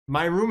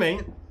My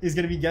roommate is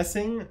gonna be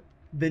guessing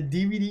the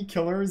DBD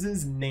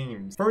killers'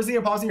 names. First thing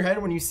that pops in your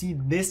head when you see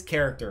this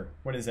character,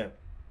 what is it?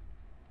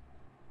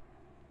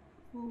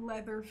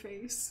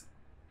 Leatherface.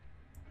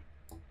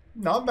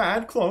 Not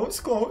bad.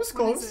 Close. What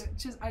is it?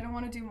 Just, I don't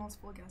want to do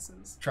multiple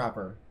guesses.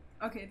 Trapper.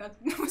 Okay, that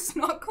was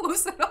not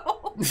close at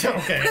all.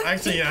 Okay,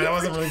 actually, yeah, that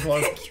wasn't really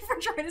close. Thank you for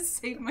trying to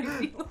save my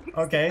feelings.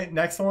 Okay,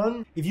 next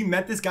one. If you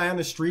met this guy on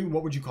the street,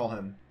 what would you call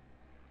him?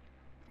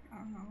 I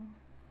don't know.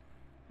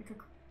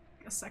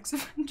 Like a sex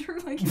offender?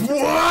 Like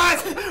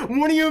What?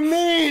 What do you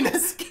mean?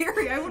 It's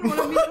scary. I wouldn't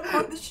want to meet him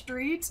on the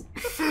street.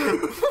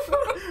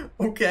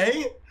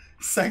 Okay.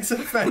 Sex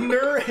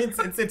offender?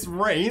 It's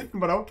Wraith,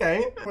 but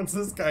okay. What's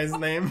this guy's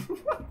name?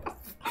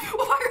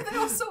 Why are they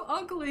all so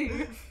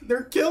ugly?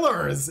 They're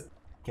killers.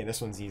 Okay,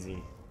 this one's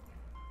easy.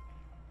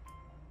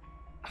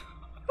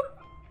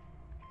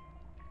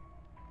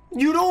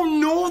 You don't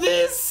know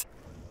this?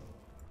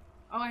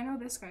 Oh, I know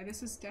this guy.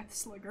 This is Death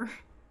Slinger.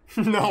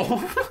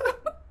 No.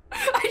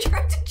 I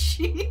tried to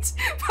cheat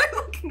by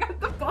looking at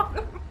the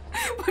bottom,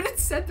 but it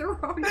said the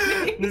wrong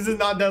name. This is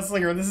not Death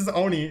Slinger. This is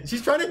Oni.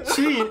 She's trying to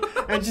cheat,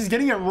 and she's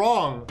getting it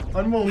wrong.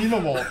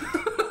 Unbelievable.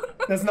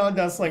 That's not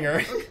Death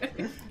Slinger.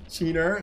 Okay. Cheater.